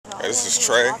Hey, this is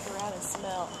Trey,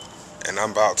 and I'm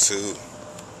about to.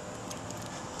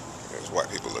 There's white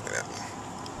people looking at me.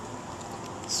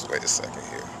 Let's wait a second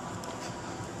here.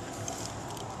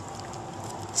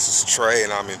 This is Trey,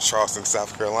 and I'm in Charleston,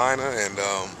 South Carolina, and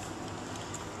I'm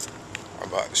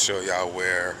about to show y'all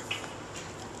where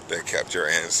they kept your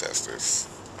ancestors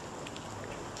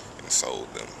and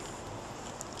sold them,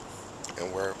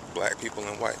 and where black people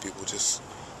and white people just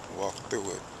walk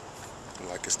through it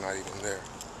like it's not even there.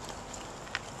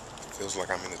 Feels like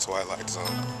I'm in the Twilight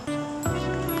Zone.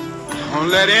 Don't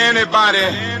let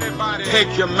anybody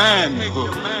take your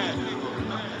manhood.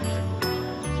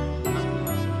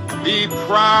 Be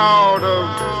proud of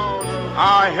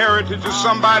our heritage. As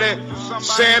somebody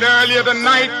said earlier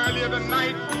tonight,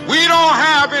 we don't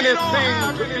have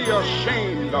anything to be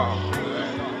ashamed of.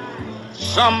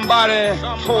 Somebody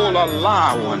told a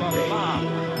lie one day.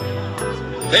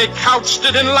 They couched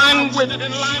it in language.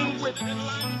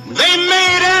 They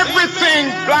made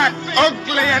everything black,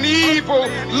 ugly, and evil.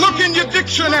 Look in your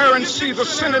dictionary and see the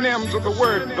synonyms of the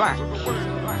word black.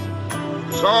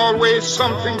 It's always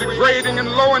something degrading and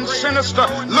low and sinister.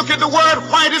 Look at the word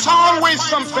white. It's always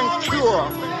something pure,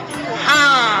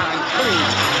 high, and clean.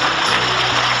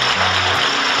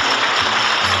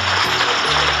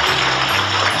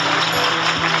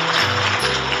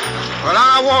 But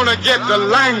I want to get the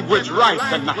language right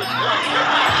tonight.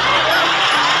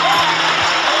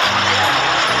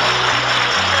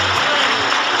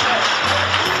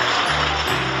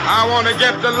 I want to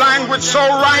get the language so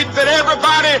right that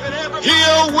everybody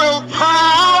here will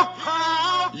proud.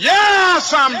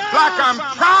 Yes, I'm black. I'm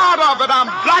proud of it. I'm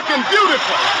black and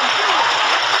beautiful.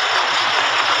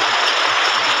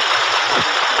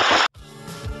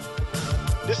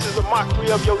 This is a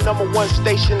mockery of your #1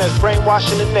 station that's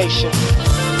brainwashing the nation.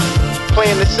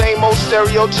 Playing the same old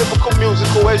stereotypical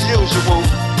musical as usual.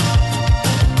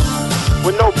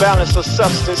 With no balance or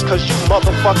substance, cause you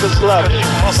motherfuckers love it.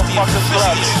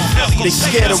 They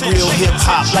scared of real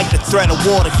hip-hop like the threat of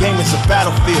war. The game is a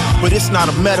battlefield, but it's not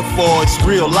a metaphor, it's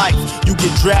real life. You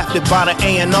get drafted by the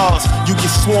A&Rs, you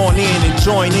get sworn in and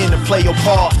join in and play your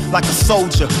part. Like a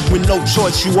soldier, with no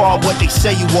choice you are what they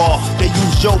say you are. They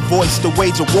use your voice to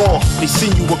wage a war. They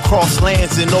send you across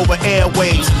lands and over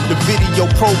airwaves. The video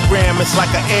program is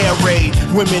like an air raid.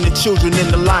 Women and children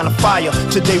in the line of fire.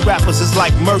 Today rappers is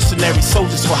like mercenaries,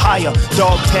 soldiers for hire.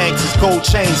 Dog tags is gold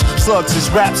chains, slugs is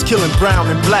raps, killing brown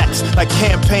and blacks. Like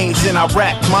campaigns in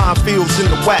Iraq, minefields in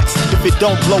the wax. If it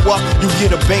don't blow up, you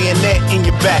get a bayonet in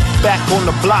your back. Back on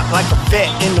the block like a vet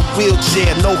in a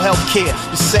wheelchair, no health care.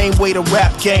 The same way the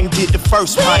rap game did the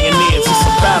first pioneers. It's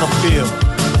a battlefield.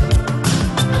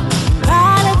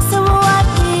 Products of what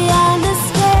we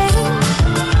understand.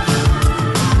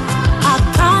 Our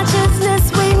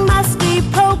consciousness, we must be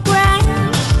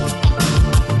programmed.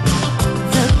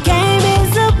 The game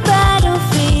is a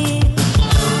battlefield.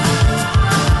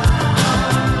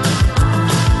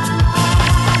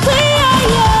 We are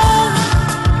young.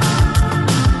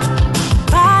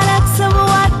 Products of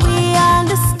what we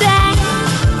understand.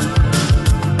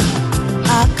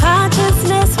 Our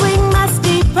consciousness, we must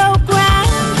be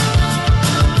programmed.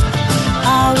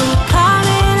 Are we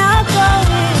coming or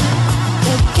going?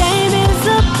 The game is a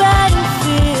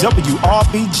battlefield.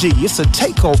 WRBG, it's a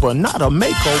takeover, not a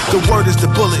makeover. The word is the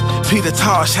bullet. Peter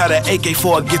Tosh had an AK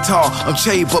for a guitar. I'm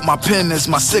Che, but my pen is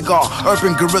my cigar.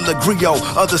 Urban guerrilla griot,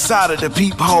 other side of the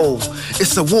peephole.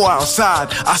 It's a war outside.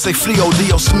 I say Fleo,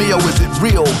 Dios mio, is it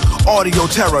real? Audio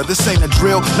terror, this ain't a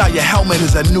drill. Now your helmet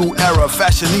is a new era.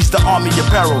 Fashionista army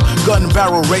apparel. Gun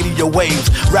barrel radio waves.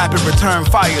 Rapid return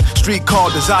fire. Street call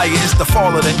desire. It's the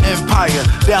fall of the empire.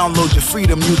 Download your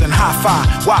freedom using hi-fi,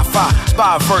 Wi-Fi.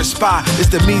 Spy first spy. It's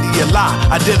the media lie.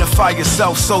 Identify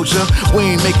yourself, soldier. We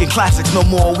ain't making classics no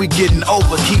more. We getting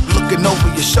over. Keep looking over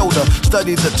your shoulder.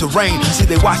 Study the terrain. See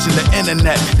they watching the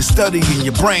internet and studying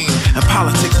your brain. And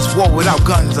politics is war without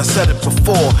guns. I said it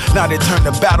before. Now they turn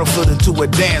the battlefield into a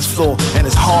dance floor. And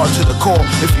it's hard to the core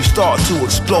if you start to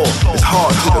explore. It's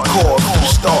hard to the core if you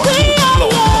start to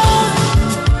explore.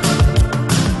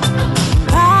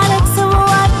 Products of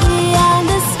what we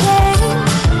understand.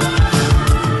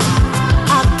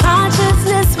 Our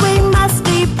consciousness, we must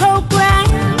be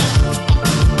programmed.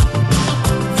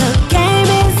 The game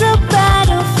is a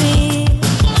battlefield.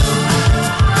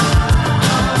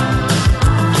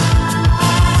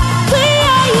 We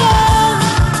are young.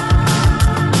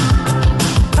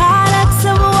 Products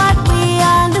of what we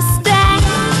understand.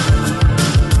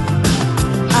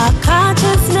 Our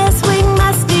consciousness.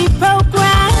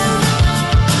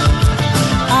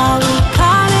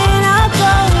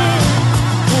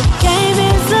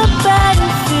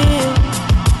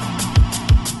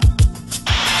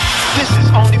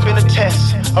 only been a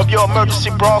test of your emergency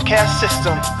broadcast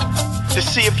system to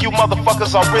see if you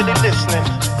motherfuckers are really listening.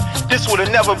 This would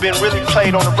have never been really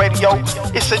played on the radio.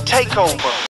 It's a takeover.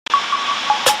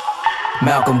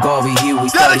 Malcolm Garvey, Huey,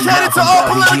 study Malcolm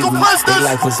Garvey, Huey. Their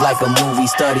life was like a movie.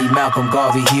 Study Malcolm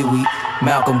Garvey, Huey.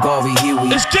 Malcolm Garvey, Huey.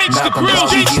 Malcolm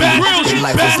Garvey, Huey. Their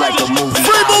life was like a movie.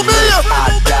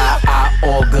 I die,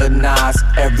 I organize.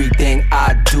 Everything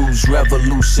I do's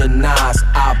revolutionize.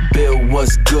 I build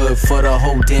what's good for the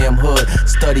whole damn hood.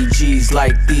 Study G's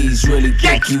like these, really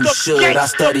think you should. I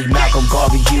study Malcolm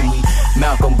Garvey, Huey.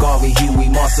 Malcolm Garvey, Huey.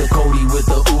 Marcia Cody with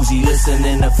the Uzi.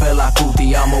 Listening to Fela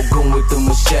Kuti. I'm Ogun with the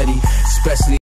machete. Especially